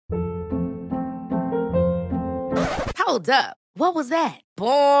Hold up. What was that?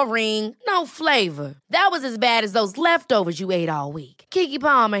 Boring. No flavor. That was as bad as those leftovers you ate all week. Keke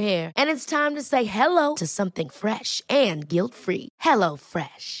Palmer here, and it's time to say hello to something fresh and guilt-free. Hello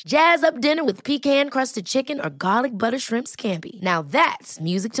Fresh. Jazz up dinner with pecan-crusted chicken or garlic butter shrimp scampi. Now that's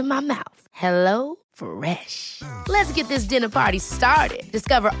music to my mouth. Hello Fresh. Let's get this dinner party started.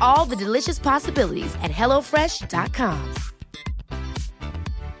 Discover all the delicious possibilities at hellofresh.com.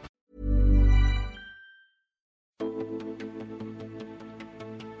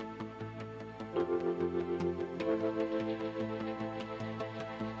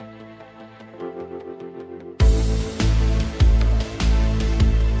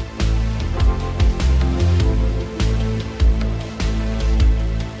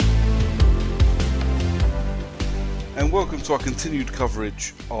 And welcome to our continued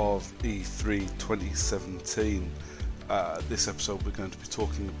coverage of E3 2017. This episode we're going to be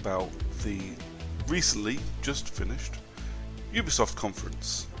talking about the recently just finished Ubisoft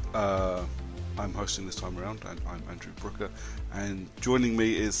conference. I'm hosting this time around, and I'm Andrew Brooker, and joining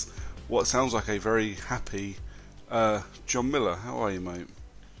me is what sounds like a very happy John Miller. How are you, mate?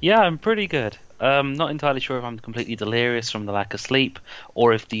 Yeah, I'm pretty good. Not entirely sure if I'm completely delirious from the lack of sleep,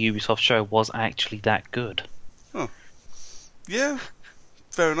 or if the Ubisoft show was actually that good. Oh. Yeah,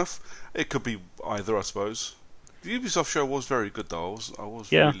 fair enough. It could be either, I suppose. The Ubisoft show was very good, though. I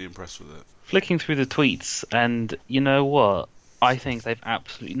was really impressed with it. Flicking through the tweets, and you know what? I think they've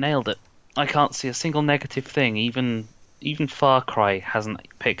absolutely nailed it. I can't see a single negative thing. Even Far Cry hasn't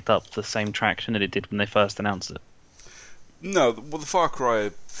picked up the same traction that it did when they first announced it. No, well, the Far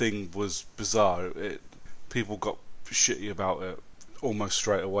Cry thing was bizarre. People got shitty about it almost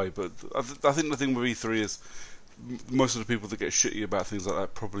straight away, but I think the thing with E3 is most of the people that get shitty about things like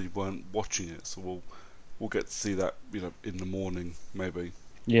that probably weren't watching it, so we'll get to see that, in the morning maybe.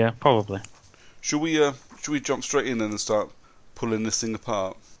 Yeah, probably. Should we jump straight in and start pulling this thing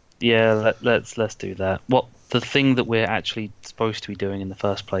apart? Yeah, let's do that. What the thing that we're actually supposed to be doing in the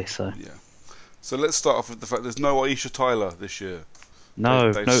first place? So yeah. So let's start off with the fact there's no Aisha Tyler this year.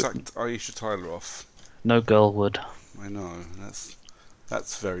 No, they've sacked Aisha Tyler off. No Girlwood. I know,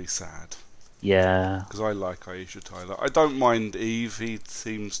 that's very sad. Yeah. Because I like Aisha Tyler. I don't mind Eve. He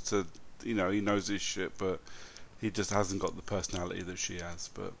seems to, he knows his shit, but he just hasn't got the personality that she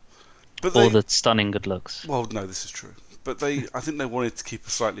has. But or the stunning good looks. Well, no, this is true. But I think they wanted to keep a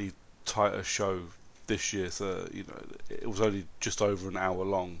slightly tighter show this year, so it was only just over an hour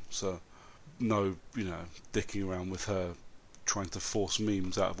long. So no, dicking around with her trying to force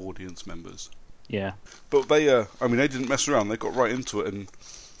memes out of audience members. Yeah. But they didn't mess around. They got right into it and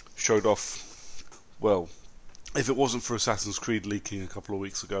showed off. Well, if it wasn't for Assassin's Creed leaking a couple of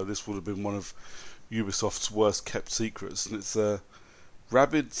weeks ago, this would have been one of Ubisoft's worst kept secrets, and it's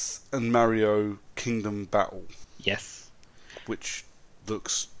Rabbids and Mario Kingdom Battle. Yes. Which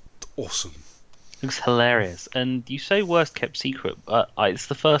looks awesome. Looks hilarious. And you say worst kept secret, but it's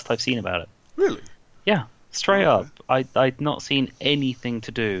the first I've seen about it. Really? Yeah, straight up. I'd not seen anything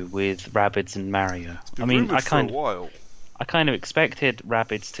to do with Rabbids and Mario. It's been rumored for a while. I kind of expected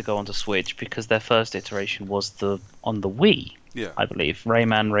Rabbids to go onto Switch because their first iteration was on the Wii, I believe,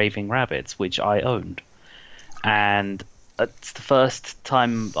 Rayman Raving Rabbids, which I owned. And it's the first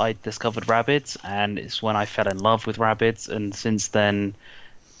time I discovered Rabbids, and it's when I fell in love with Rabbids, and since then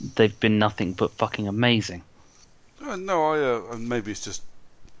they've been nothing but fucking amazing. No, maybe it's just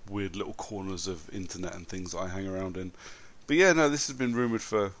weird little corners of internet and things that I hang around in. But yeah, no, this has been rumoured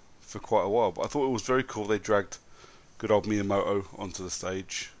for quite a while, but I thought it was very cool they dragged good old Miyamoto onto the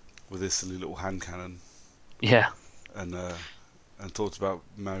stage with his silly little hand cannon. Yeah. And talked about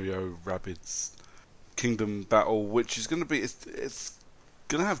Mario Rabbids Kingdom Battle, which is going to be it's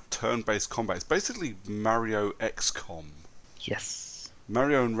going to have turn-based combat. It's basically Mario XCOM. Yes.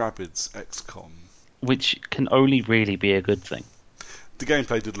 Mario and Rabbids XCOM. Which can only really be a good thing. The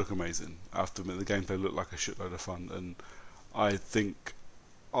gameplay did look amazing. I have to admit, the gameplay looked like a shitload of fun, and I think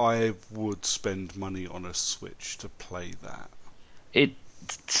I would spend money on a Switch to play that. It's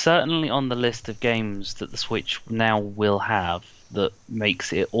certainly on the list of games that the Switch now will have that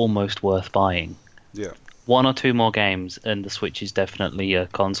makes it almost worth buying. Yeah. One or two more games, and the Switch is definitely a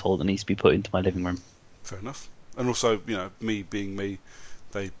console that needs to be put into my living room. Fair enough. And also, me being me,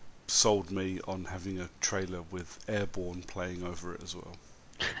 they sold me on having a trailer with Airborne playing over it as well.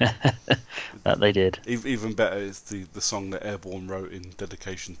 That they did. Even better is the song that Airborne wrote in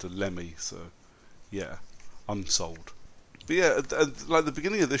dedication to Lemmy. So, yeah, I'm sold. But yeah, like the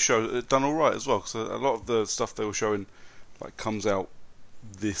beginning of this show, it done all right as well, because a lot of the stuff they were showing comes out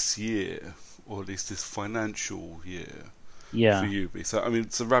this year, or at least this financial year. Yeah. For Ubi. So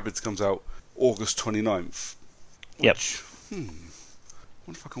Rabbids comes out August 29th, Which, I wonder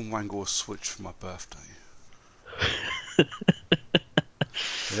if I can wangle a Switch for my birthday.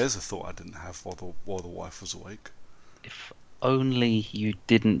 There's a thought I didn't have while the wife was awake. If only you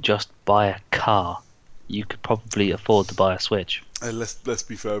didn't just buy a car, you could probably afford to buy a Switch. Let's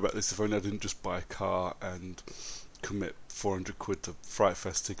be fair about this. If only I didn't just buy a car and commit 400 quid to Fright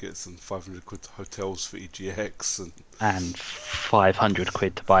Fest tickets and 500 quid to hotels for EGX and 500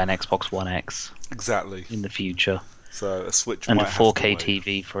 quid to buy an Xbox One X. Exactly. In the future. So a Switch and might a 4K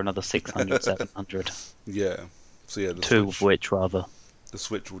TV for another 600, 700. Yeah. So yeah, two of which rather. The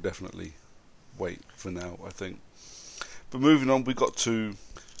Switch will definitely wait for now, I think. But moving on, we got to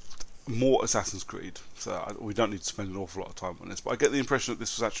more Assassin's Creed. So we don't need to spend an awful lot of time on this. But I get the impression that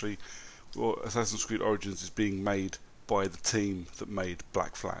this was actually, Assassin's Creed Origins is being made by the team that made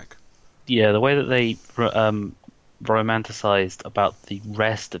Black Flag. Yeah, the way that they romanticized about the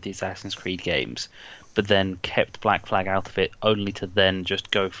rest of the Assassin's Creed games, but then kept Black Flag out of it, only to then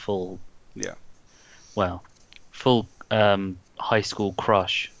just go full. Yeah. Well, full high school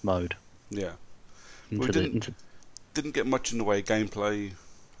crush mode. Yeah. Didn't get much in the way of gameplay,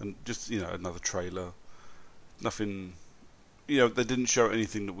 and just another trailer. Nothing. They didn't show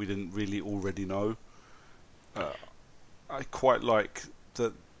anything that we didn't really already know. I quite like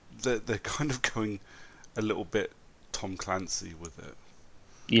that they're kind of going a little bit Tom Clancy with it.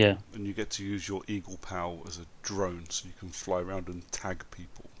 Yeah. And you get to use your Eagle PAL as a drone, so you can fly around and tag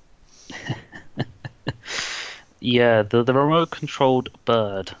people. Yeah, the remote-controlled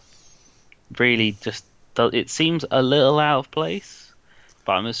bird really just... It seems a little out of place,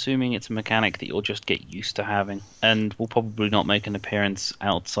 but I'm assuming it's a mechanic that you'll just get used to having, and will probably not make an appearance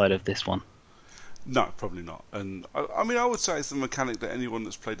outside of this one. No, probably not. And I mean, I would say it's a mechanic that anyone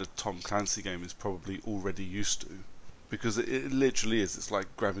that's played a Tom Clancy game is probably already used to, because it literally is. It's like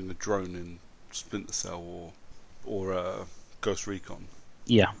grabbing a drone in Splinter Cell or Ghost Recon.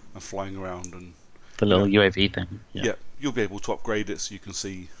 Yeah. And flying around and the little UAV thing. Yeah, you'll be able to upgrade it so you can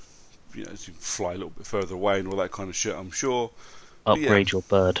see, as you fly a little bit further away and all that kind of shit, I'm sure. Upgrade your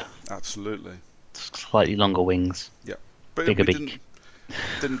bird. Absolutely. Slightly longer wings. Yeah. But bigger beak.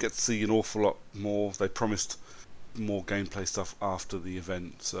 Didn't get to see an awful lot more. They promised more gameplay stuff after the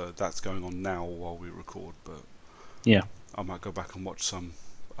event, so that's going on now while we record. But yeah, I might go back and watch some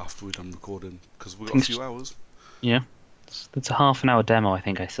after we're done recording, because we've got a few hours. Yeah, it's a half-an-hour demo, I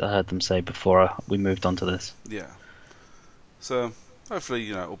think I heard them say before we moved on to this. Yeah. So hopefully,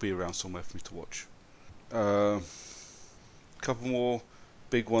 it'll be around somewhere for me to watch. A couple more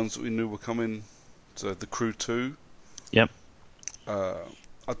big ones that we knew were coming. So the Crew 2. Yep. I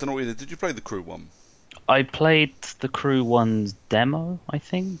don't know either. Did you play the Crew one? I played the Crew 1's demo, I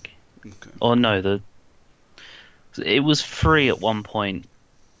think. Okay. Or no, it was free at one point,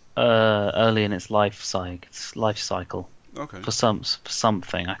 early in its life cycle. Okay. For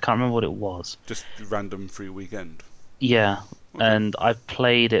something, I can't remember what it was. Just random free weekend. Yeah, okay. And I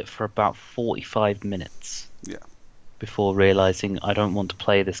played it for about 45 minutes. Yeah. Before realizing I don't want to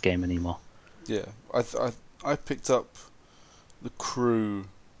play this game anymore. Yeah, I picked up the Crew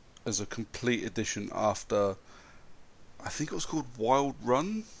as a complete edition after, I think it was called Wild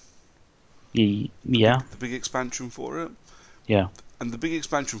Run. Yeah. The big expansion for it. Yeah. And the big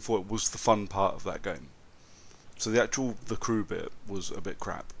expansion for it was the fun part of that game. So the Crew bit was a bit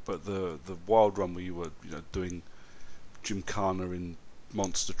crap, but the Wild Run where you were doing gymkhana in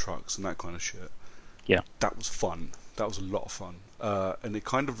monster trucks and that kind of shit. Yeah. That was fun. That was a lot of fun. And it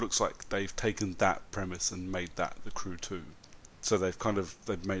kind of looks like they've taken that premise and made that the Crew 2. So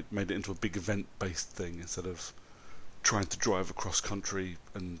they've made it into a big event-based thing instead of trying to drive across country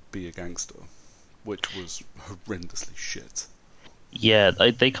and be a gangster, which was horrendously shit. Yeah,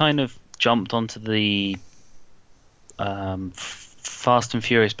 they kind of jumped onto the Fast and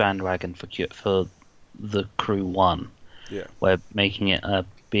Furious bandwagon for the Crew 1. Yeah. Where making it a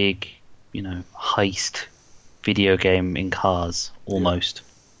big, heist video game in cars, almost.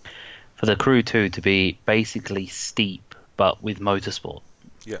 Yeah. For the Crew 2 to be basically Steep, but with motorsport.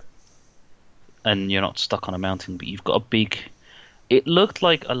 Yeah. And you're not stuck on a mountain, but you've got a big... It looked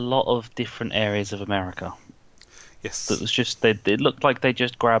like a lot of different areas of America. Yes. It was just... It looked like they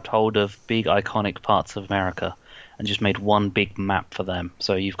just grabbed hold of big iconic parts of America and just made one big map for them.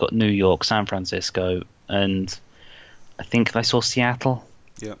 So you've got New York, San Francisco, and I think I saw Seattle.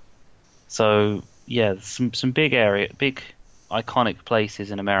 Yeah. So... Yeah, some big iconic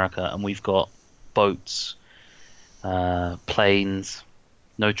places in America, and we've got boats, planes,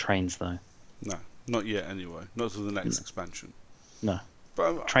 no trains though. No, not yet anyway. Not till the next expansion. No.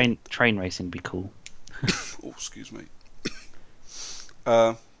 But train racing would be cool. Oh, excuse me.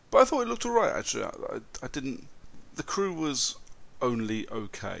 But I thought it looked alright actually. I didn't. the crew was only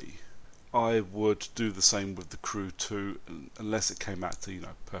okay. I would do the same with The Crew 2, unless it came out to,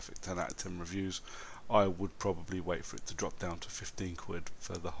 perfect 10 out of 10 reviews. I would probably wait for it to drop down to 15 quid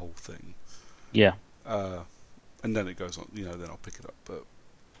for the whole thing. Yeah. And then it goes on, then I'll pick it up. But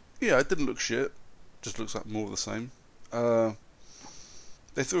yeah, it didn't look shit. Just looks like more of the same.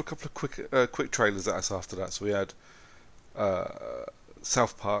 They threw a couple of quick trailers at us after that. So we had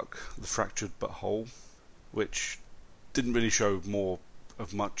South Park: The Fractured But Whole, which didn't really show more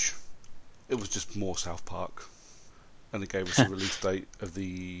of much. It was just more South Park, and it gave us a release date of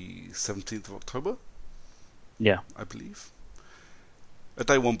the 17th of October. Yeah, I believe. A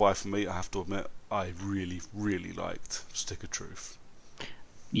day one buy for me, I have to admit. I really, really liked Stick of Truth.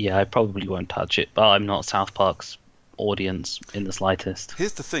 Yeah, I probably won't touch it, but I'm not South Park's audience in the slightest.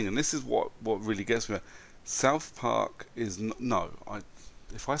 Here's the thing, and this is what really gets me. South Park is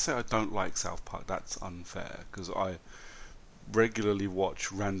if I say I don't like South Park, that's unfair, because I regularly watch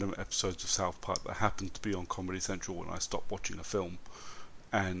random episodes of South Park that happen to be on Comedy Central when I stop watching a film,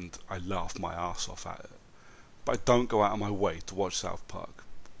 and I laugh my ass off at it. But I don't go out of my way to watch South Park.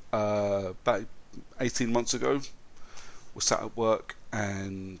 About 18 months ago, we sat at work,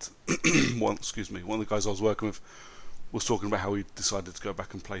 and one of the guys I was working with was talking about how he decided to go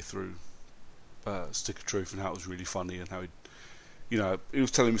back and play through Stick of Truth, and how it was really funny, and how he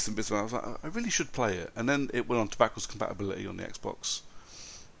was telling me some bits about it. I was like, I really should play it. And then it went on to backwards compatibility on the Xbox,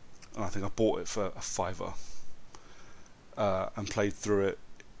 and I think I bought it for a $5 and played through it,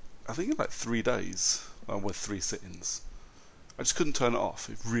 I think in like 3 days, with 3 sit-ins. I just couldn't turn it off.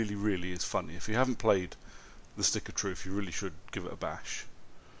 It really, really is funny. If you haven't played The Stick of Truth, you really should give it a bash.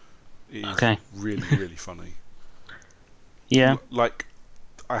 It is really, really funny. Yeah. Like,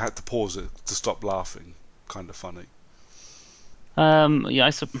 I had to pause it to stop laughing. Kind of funny.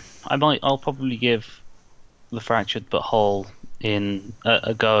 Yeah, I'll probably give The Fractured But Whole in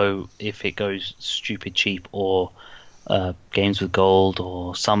a go if it goes stupid cheap, or Games with Gold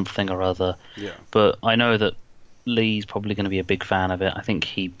or something or other. Yeah. But I know that Lee's probably going to be a big fan of it. I think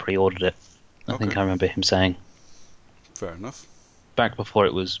he pre-ordered it. I think I remember him saying. Fair enough. Back before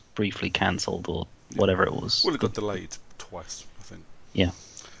it was briefly cancelled or whatever it was. Well, it got delayed twice, I think. Yeah.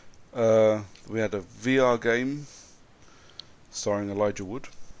 We had a VR game starring Elijah Wood.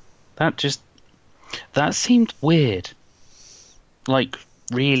 That seemed weird. Like,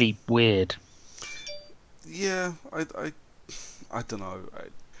 really weird. Yeah, I don't know.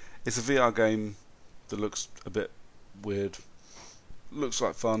 It's a VR game that looks a bit weird. Looks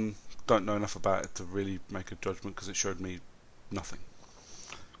like fun. Don't know enough about it to really make a judgment, because it showed me nothing.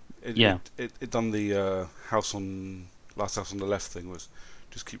 It done the Last House on the Left thing, was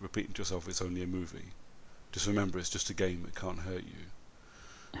just keep repeating to yourself it's only a movie. Just remember it's just a game, it can't hurt you.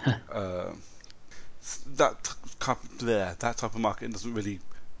 That type of marketing doesn't really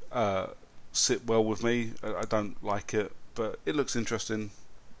sit well with me. I don't like it, but it looks interesting.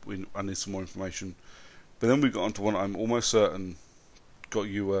 I need some more information. But then we got onto one I'm almost certain got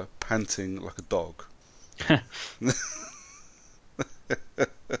you panting like a dog.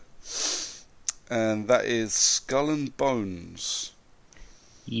 And that is Skull and Bones.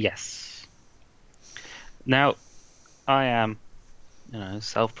 Yes. Now, I am,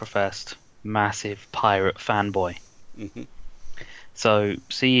 self-professed massive pirate fanboy. Mm-hmm. So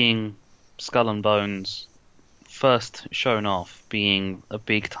seeing Skull and Bones first shown off being a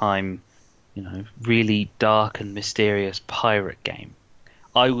big time, really dark and mysterious pirate game,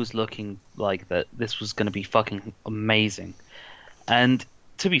 I was looking like that this was going to be fucking amazing. And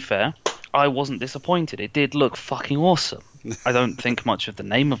to be fair, I wasn't disappointed. It did look fucking awesome. I don't think much of the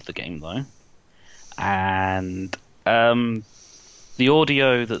name of the game though. And the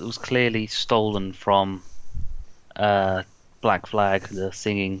audio that was clearly stolen from Black Flag, the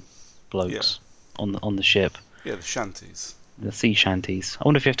singing blokes on the ship. Yeah, the shanties. The sea shanties. I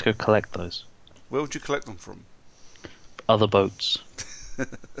wonder if you have to go collect those. Where would you collect them from? Other boats.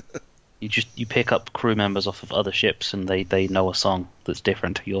 You pick up crew members off of other ships, and they know a song that's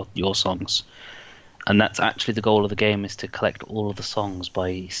different to your songs. And that's actually the goal of the game, is to collect all of the songs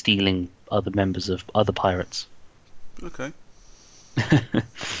by stealing other members of other pirates. Okay.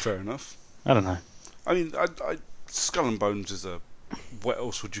 Fair enough. I don't know. I mean, Skull and Bones is what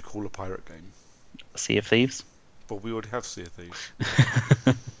else would you call a pirate game? Sea of Thieves? But we already have Sea of Thieves.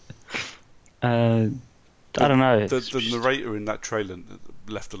 I don't know. The narrator in that trailer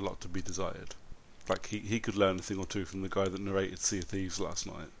left a lot to be desired. Like, he could learn a thing or two from the guy that narrated Sea of Thieves last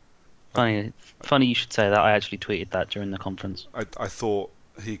night. Funny you should say that. I actually tweeted that during the conference. I thought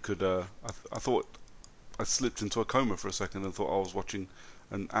he could. I thought I slipped into a coma for a second and thought I was watching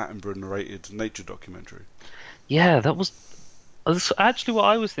an Attenborough narrated nature documentary. Yeah, that's actually what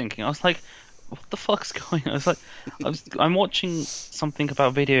I was thinking. I was like, what the fuck's going on? I was like, I'm watching something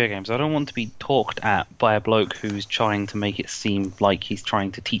about video games. I don't want to be talked at by a bloke who's trying to make it seem like he's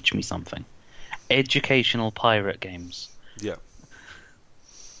trying to teach me something. Educational pirate games. Yeah.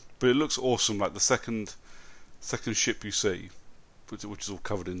 But it looks awesome. Like the second ship you see, which is all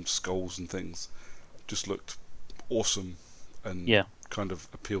covered in skulls and things, just looked awesome and kind of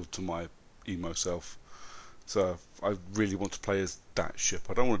appealed to my emo self. So I really want to play as that ship.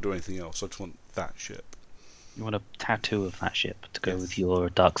 I don't want to do anything else. I just want that ship. You want a tattoo of that ship to go with your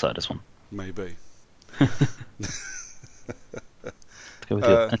Darksiders one? Maybe. To go with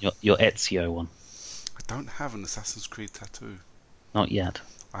your Ezio one. I don't have an Assassin's Creed tattoo. Not yet.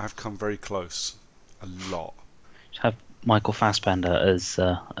 I have come very close. A lot. Just have Michael Fassbender as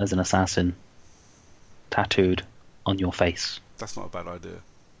an assassin tattooed on your face. That's not a bad idea.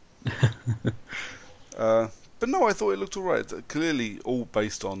 But no, I thought it looked alright. Clearly all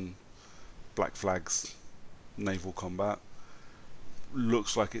based on Black Flag's naval combat.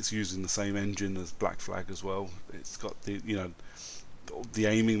 Looks like it's using the same engine as Black Flag as well. It's got the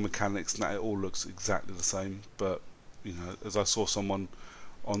aiming mechanics, and that it all looks exactly the same. But as I saw someone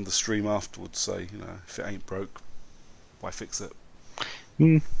on the stream afterwards say, if it ain't broke, why fix it?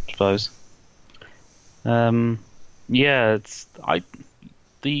 Suppose. Yeah,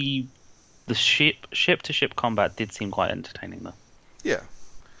 the ship to ship combat did seem quite entertaining though. Yeah,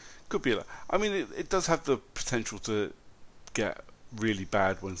 could be. I mean, it does have the potential to get really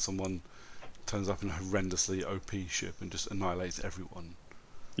bad when someone turns up in a horrendously OP ship and just annihilates everyone.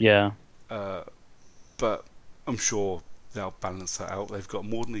 Yeah. But I'm sure they'll balance that out. They've got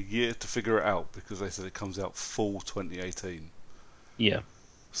more than a year to figure it out because they said it comes out fall 2018. Yeah.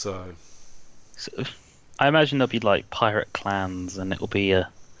 So I imagine there'll be like pirate clans, and it'll be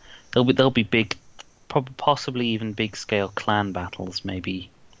there'll be big, possibly even big scale clan battles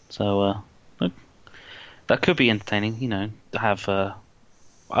maybe. So that could be entertaining, to have.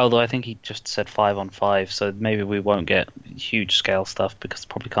 Although I think he just said 5-on-5, so maybe we won't get huge scale stuff because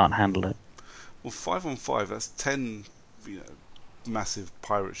probably can't handle it. Well, 5-on-5, that's 10, massive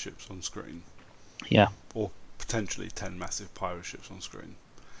pirate ships on screen. Yeah. Or potentially 10 massive pirate ships on screen.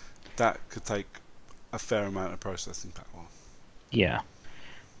 That could take a fair amount of processing power. Yeah.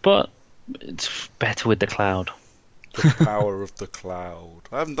 But it's better with the cloud. The power of the cloud.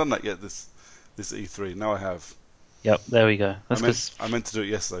 I haven't done that yet this E3. Now I have. Yep, there we go. I meant to do it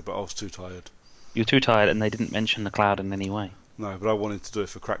yesterday, but I was too tired. You were too tired, and they didn't mention the cloud in any way. No, but I wanted to do it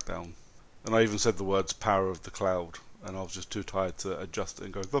for Crackdown. And I even said the words power of the cloud, and I was just too tired to adjust it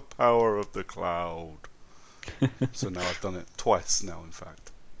and go, the power of the cloud. So now I've done it twice now, in fact.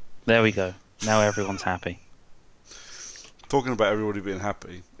 There we go. Now everyone's happy. Talking about everybody being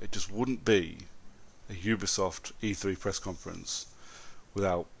happy, it just wouldn't be a Ubisoft E3 press conference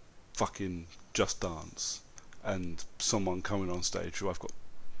without fucking Just Dance and someone coming on stage who I've got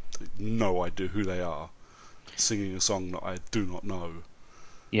no idea who they are, singing a song that I do not know.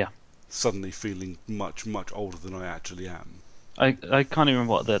 Yeah. Suddenly feeling much, much older than I actually am. I can't even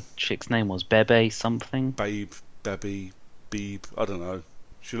remember what the chick's name was. Bebe something? Bebe, I don't know.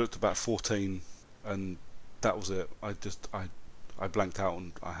 She looked about 14, and that was it. I blanked out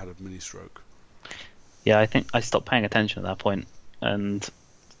and I had a mini stroke. Yeah, I think I stopped paying attention at that point, and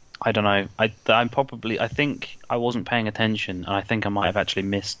I don't know. I think I wasn't paying attention, and I think I might have actually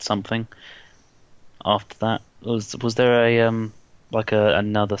missed something after that. Was there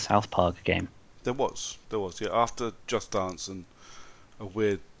another South Park game? There was, yeah. After Just Dance and a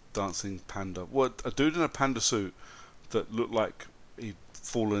weird dancing panda. A dude in a panda suit that looked like he'd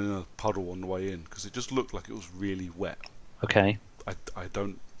fallen in a puddle on the way in, because it just looked like it was really wet. Okay.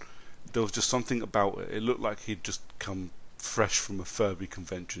 There was just something about it. It looked like he'd just come fresh from a Furby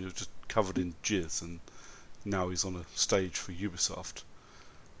convention. It was just covered in jizz, and now he's on a stage for Ubisoft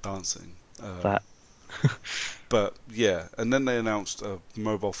dancing. But yeah, and then they announced a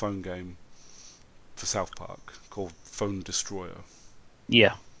mobile phone game for South Park called Phone Destroyer.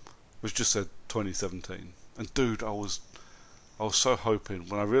 Yeah. Which just said 2017. And dude, I was so hoping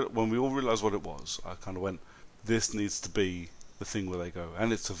when we all realised what it was, I kind of went, this needs to be the thing where they go,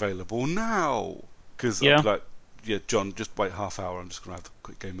 and it's available now. Because I'm like, yeah, John, just wait half hour. I'm just gonna have a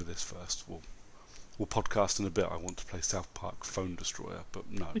quick game of this first. We'll podcast in a bit. I want to play South Park Phone Destroyer,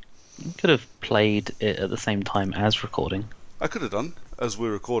 but no. You could have played it at the same time as recording. I could have done. As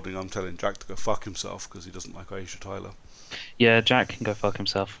we're recording, I'm telling Jack to go fuck himself because he doesn't like Aisha Tyler. Yeah, Jack can go fuck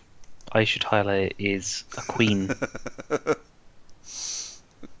himself. Aisha Tyler is a queen.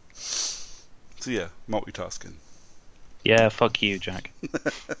 So yeah, multitasking. Yeah, fuck you, Jack.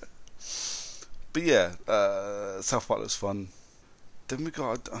 But yeah, South Park looks fun. Then we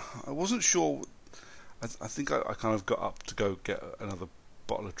got. I wasn't sure. I think I kind of got up to go get another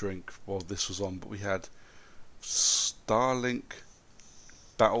bottle of drink while this was on, but we had Starlink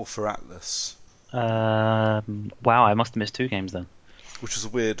Battle for Atlas. Wow, I must have missed 2 games then. Which is a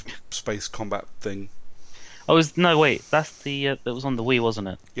weird space combat thing. No, wait, that's the that was on the Wii, wasn't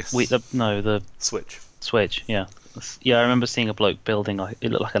it? Yes. The Switch. Switch, yeah. Yeah, I remember seeing a bloke building it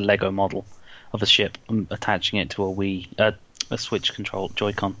looked like a Lego model of a ship and attaching it to a Switch control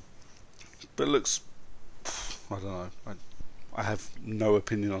Joy-Con. But it looks, I don't know. I have no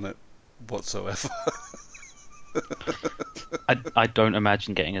opinion on it whatsoever. I don't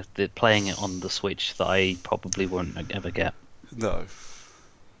imagine playing it on the Switch that I probably won't ever get. No.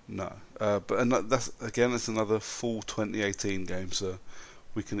 That's another full 2018 game, so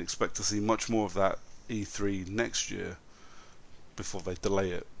we can expect to see much more of that E3 next year before they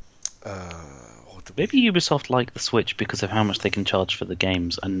delay it. Maybe Ubisoft like the Switch because of how much they can charge for the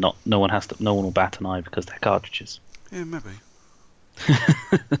games, and no one will bat an eye because they're cartridges. Yeah, maybe.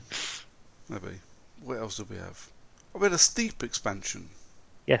 Maybe. What else do we have? We had a Steep expansion.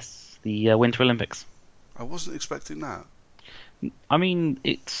 Yes, the Winter Olympics. I wasn't expecting that. I mean,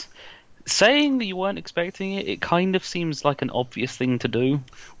 it's saying that you weren't expecting it. It kind of seems like an obvious thing to do. Well,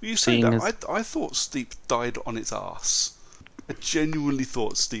 you say that. I thought Steep died on its arse. I genuinely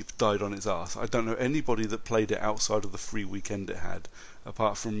thought Steep died on its arse. I don't know anybody that played it outside of the free weekend it had,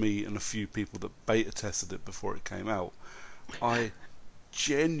 apart from me and a few people that beta tested it before it came out. I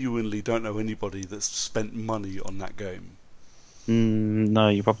genuinely don't know anybody that's spent money on that game. No,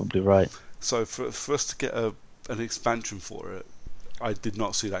 you're probably right. So for us to get an expansion for it, I did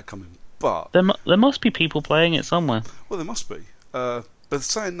not see that coming. But there must be people playing it somewhere. Well, there must be. But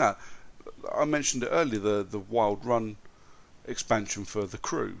saying that, I mentioned it earlier, the Wild Run expansion for The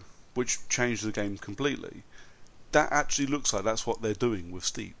Crew, which changed the game completely. That actually looks like that's what they're doing with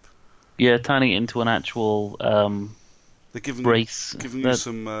Steep. Yeah, turning it into an actual they're giving race. Giving you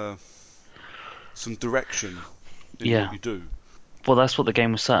some direction in what you do. Well, that's what the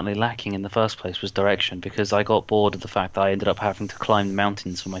game was certainly lacking in the first place, was direction, because I got bored of the fact that I ended up having to climb the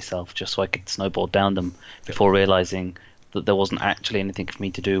mountains for myself just so I could snowboard down them before realising that there wasn't actually anything for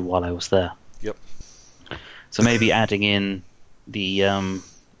me to do while I was there. Yep. So maybe adding in the,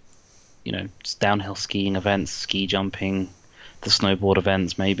 downhill skiing events, ski jumping, the snowboard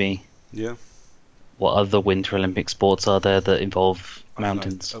events, maybe. Yeah. What other Winter Olympic sports are there that involve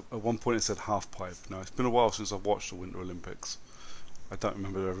mountains? At one point it said half pipe. No, it's been a while since I've watched the Winter Olympics. I don't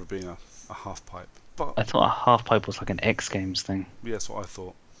remember there ever being a half pipe. But I thought a half pipe was like an X Games thing. Yeah, that's what I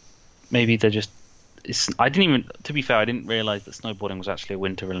thought. Maybe they're just... I didn't even... To be fair, I didn't realise that snowboarding was actually a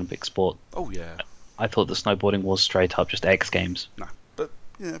Winter Olympic sport. Oh, yeah. I thought that snowboarding was straight up just X Games. No, but,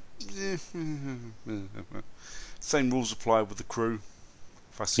 yeah. Same rules apply with The Crew.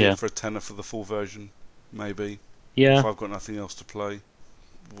 If I see it for a tenner for the full version, maybe. Yeah. If I've got nothing else to play.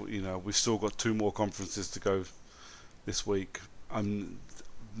 We've still got 2 more conferences to go this week.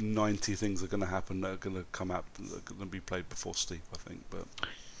 90 things are going to happen that are going to come out that are going to be played before Steep, I think. But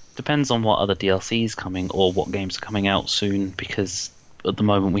depends on what other DLC is coming or what games are coming out soon, because at the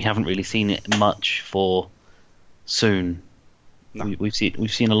moment we haven't really seen it much for soon. No. We've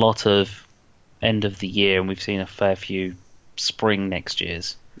seen a lot of end of the year, and we've seen a fair few spring next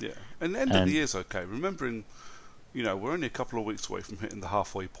year's. Yeah, and end of the year's okay. Remembering, we're only a couple of weeks away from hitting the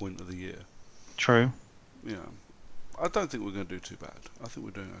halfway point of the year. True. I don't think we're going to do too bad. I think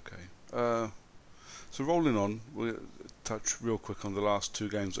we're doing okay. So rolling on, we'll touch real quick on the last 2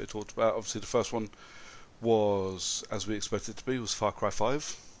 games that I talked about. Obviously, the first one was, as we expected it to be, was Far Cry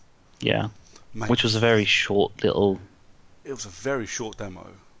 5. Yeah, which was a very short little... It was a very short demo,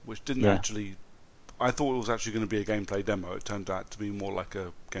 which didn't actually... I thought it was actually going to be a gameplay demo. It turned out to be more like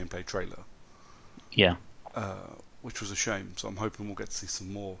a gameplay trailer. Yeah. Which was a shame, so I'm hoping we'll get to see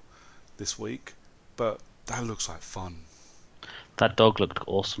some more this week. But that looks like fun. That dog looked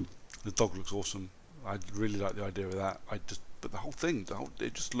awesome. The dog looks awesome. I really like the idea of that. But the whole thing,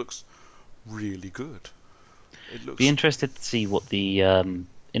 it just looks really good. It looks. Be interested to see what the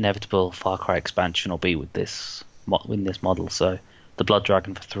inevitable Far Cry expansion will be with this model. So, the Blood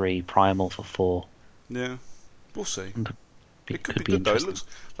Dragon for 3, Primal for 4. Yeah, we'll see. It could be good though. It looks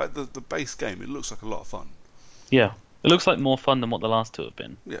like the base game. It looks like a lot of fun. Yeah. It looks like more fun than what the last 2 have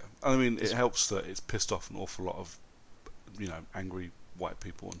been. Yeah, I mean, it helps that it's pissed off an awful lot of, angry white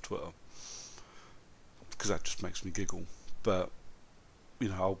people on Twitter, because that just makes me giggle. But,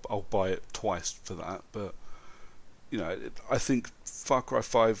 I'll buy it twice for that. But, I think Far Cry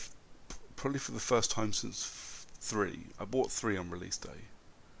 5, probably for the first time since 3, I bought 3 on release day.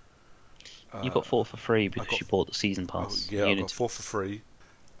 You got 4 for free because you bought the season pass. Yeah, I got 4 for free,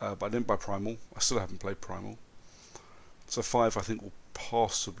 but I didn't buy Primal. I still haven't played Primal. So 5, I think, will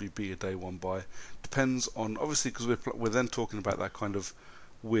possibly be a day one buy. Depends on, obviously, because we're then talking about that kind of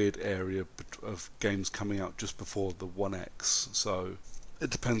weird area of games coming out just before the 1X. So it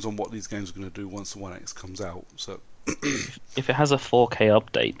depends on what these games are going to do once the 1X comes out. So if it has a 4K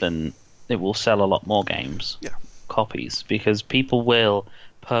update, then it will sell a lot more games. Yeah. Copies, because people will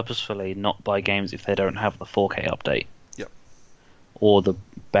purposefully not buy games if they don't have the 4K update. Yep. Or the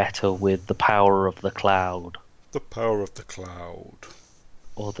better with the power of the cloud. The power of the cloud.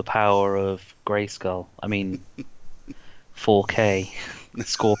 Or the power of Grayskull. I mean, 4K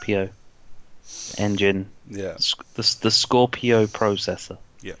Scorpio engine. Yeah. The Scorpio processor.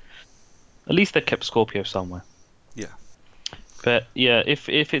 Yeah. At least they kept Scorpio somewhere. Yeah. But yeah, if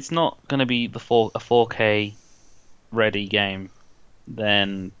it's not going to be a 4K ready game,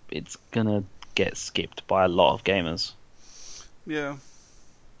 then it's going to get skipped by a lot of gamers. Yeah.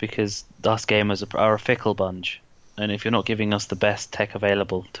 Because us gamers are a fickle bunch, and if you're not giving us the best tech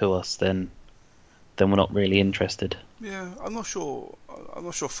available to us, then we're not really interested. Yeah, I'm not sure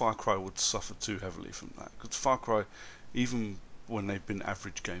Far Cry would suffer too heavily from that, because Far Cry, even when they've been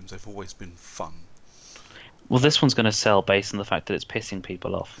average games, they've always been fun. Well, this one's going to sell based on the fact that it's pissing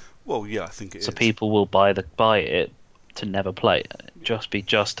people off. Well, yeah, I think it is. So people will buy it to never play it,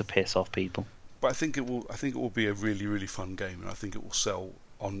 just to piss off people. But I think it will be a really, really fun game, and I think it will sell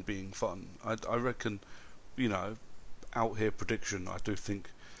on being fun. I reckon, out here prediction, I do think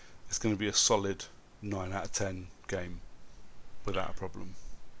it's going to be a solid 9 out of 10 game without a problem.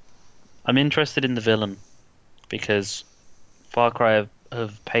 I'm interested in the villain because Far Cry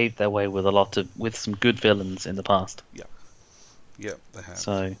have paved their way with some good villains in the past. Yeah, they have.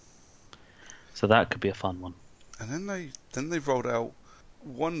 So that could be a fun one. And then they rolled out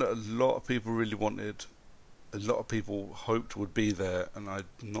one that a lot of people really wanted, a lot of people hoped would be there, and I'm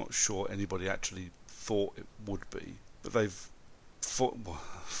not sure anybody actually thought it would be. But they've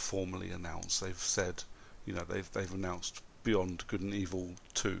formally announced. They've said, they've announced Beyond Good and Evil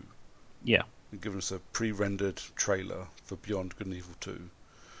 2. Yeah. And given us a pre-rendered trailer for Beyond Good and Evil 2,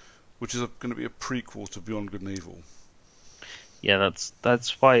 which is going to be a prequel to Beyond Good and Evil. Yeah,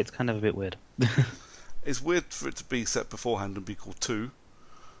 that's why it's kind of a bit weird. It's weird for it to be set beforehand and be called 2.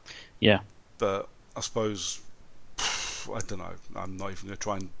 Yeah. But I suppose, I don't know, I'm not even going to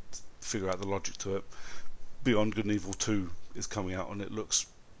try and figure out the logic to it. Beyond Good and Evil 2 is coming out and it looks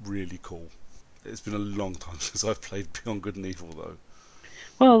really cool. It's been a long time since I've played Beyond Good and Evil, though.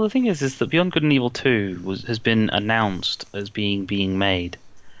 Well, the thing is that Beyond Good and Evil 2 has been announced as being made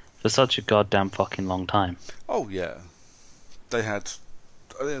for such a goddamn fucking long time. Oh, yeah. I think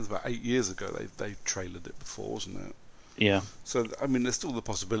it was about 8 years ago they trailered it before, wasn't it? Yeah. So, I mean, there's still the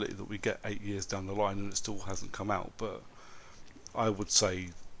possibility that we get 8 years down the line and it still hasn't come out, but I would say,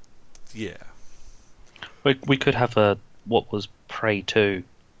 yeah. We could have what was Prey 2.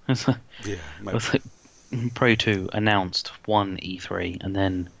 Yeah, maybe. Prey 2 announced one E3, and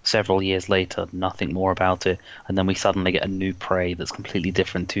then several years later, nothing more about it, and then we suddenly get a new Prey that's completely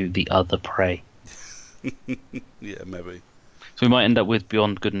different to the other Prey. Yeah, maybe. So we might end up with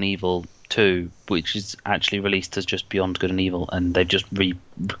Beyond Good and Evil 2, which is actually released as just Beyond Good and Evil, and they've just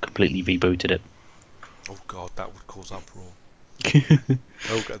completely rebooted it. Oh god, that would cause uproar.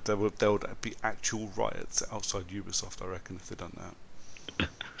 There would be actual riots outside Ubisoft, I reckon, if they'd done that.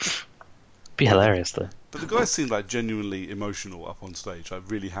 Be hilarious, though. But the guys seemed like genuinely emotional up on stage. I'm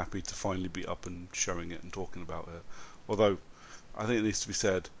really happy to finally be up and showing it and talking about it. Although, I think it needs to be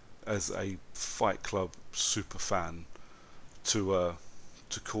said, as a Fight Club super fan, to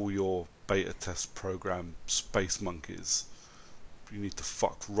call your beta test program Space Monkeys, you need to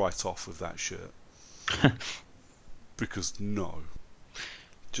fuck right off with that shit. Because no.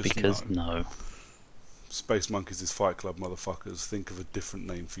 No. Space Monkeys is Fight Club, motherfuckers. Think of a different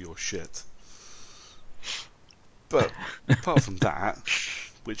name for your shit. But apart from that,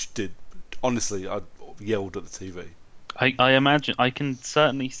 which did, honestly, I yelled at the TV. I imagine, I can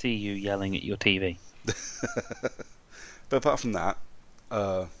certainly see you yelling at your TV. But apart from that,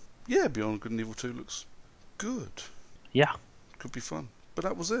 yeah, Beyond Good and Evil 2 looks good. Yeah. Could be fun. But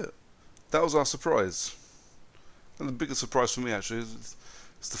that was it. That was our surprise. And the biggest surprise for me, actually, is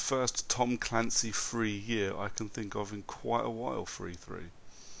it's the first Tom Clancy free year I can think of in quite a while for E3.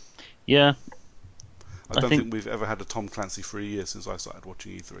 Yeah. I don't think we've ever had a Tom Clancy free year since I started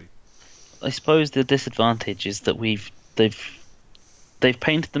watching E3. I suppose the disadvantage is that they've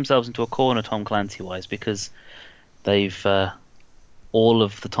painted themselves into a corner Tom Clancy wise, because they've all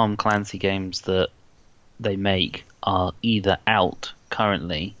of the Tom Clancy games that they make are either out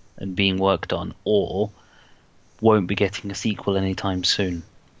currently and being worked on, or won't be getting a sequel anytime soon.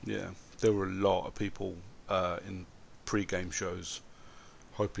 Yeah, there were a lot of people in pre-game shows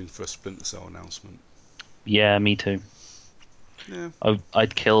hoping for a Splinter Cell announcement. Yeah, me too. Yeah,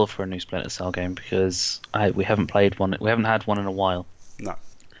 I'd kill for a new Splinter Cell game because we haven't played one. We haven't had one in a while. No,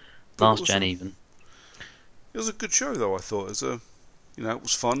 last gen even. It was a good show though. I thought it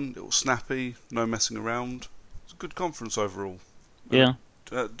was fun. It was snappy. No messing around. It was a good conference overall. Yeah.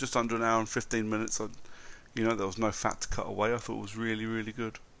 Just under an hour and 15 minutes. There was no fat to cut away. I thought it was really, really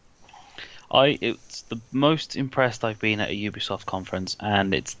good. It's the most impressed I've been at a Ubisoft conference,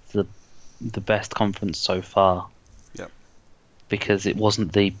 and it's the best conference so far. Yep. Because it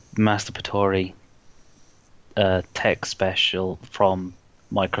wasn't the masturbatory tech special from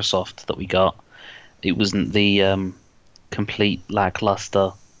Microsoft that we got. It wasn't the complete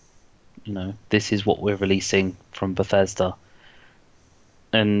lackluster, this is what we're releasing from Bethesda.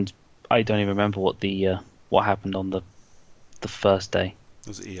 And I don't even remember what happened on the first day. It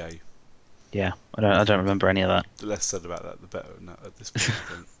was EA. Yeah, I don't remember any of that. The less said about that, the better at this point,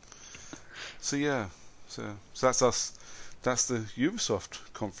 I think. So yeah, so that's us. That's the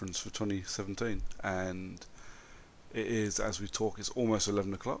Ubisoft conference for 2017, and it is, as we talk, it's almost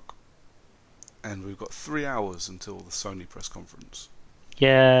 11 o'clock, and we've got 3 hours until the Sony press conference.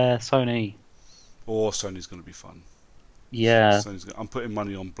 Yeah, Sony. Or Sony's going to be fun. Yeah. I'm putting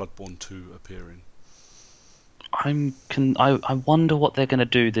money on Bloodborne 2 appearing. I wonder what they're going to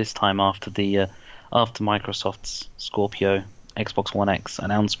do this time after Microsoft's Scorpio Xbox One X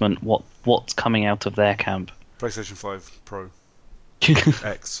announcement. What's coming out of their camp? PlayStation 5 Pro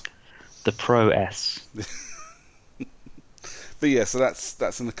X. The Pro S. But yeah, so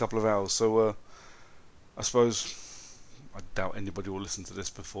that's in a couple of hours. So I suppose I doubt anybody will listen to this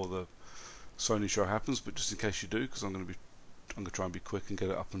before the Sony show happens, but just in case you do, because I'm going to try and be quick and get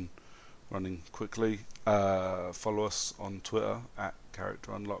it up and running quickly. Follow us on Twitter at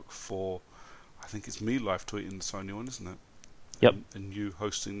Character Unlock for, I think it's me live tweeting the Sony one, isn't it? Yep. And you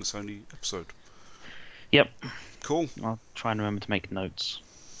hosting the Sony episode. Yep. Cool. I'll try and remember to make notes.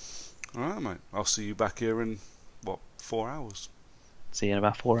 Alright, mate. I'll see you back here in 4 hours. See you in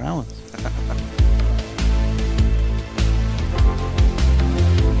about 4 hours.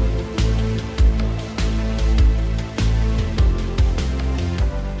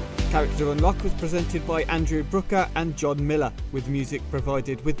 Character Unlock was presented by Andrew Brooker and John Miller, with music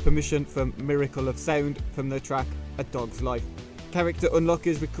provided with permission from Miracle of Sound from the track A Dog's Life. Character Unlock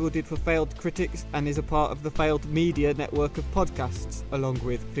is recorded for Failed Critics and is a part of the Failed Media network of podcasts, along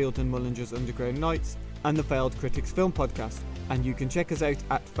with Field and Mullinger's Underground Nights and the Failed Critics Film Podcast. And you can check us out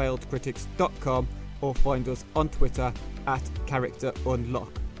at failedcritics.com or find us on Twitter at Character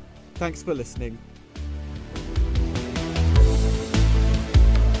Unlock. Thanks for listening.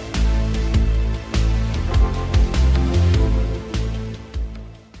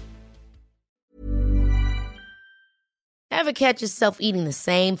 Ever catch yourself eating the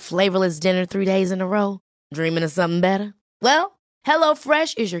same flavorless dinner 3 days in a row? Dreaming of something better? Well,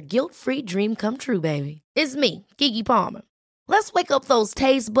 HelloFresh is your guilt-free dream come true, baby. It's me, Keke Palmer. Let's wake up those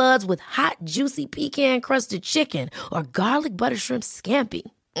taste buds with hot, juicy pecan-crusted chicken or garlic butter shrimp scampi.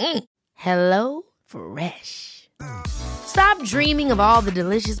 Hello Fresh. Stop dreaming of all the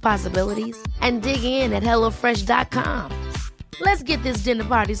delicious possibilities and dig in at HelloFresh.com. Let's get this dinner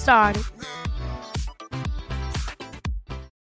party started.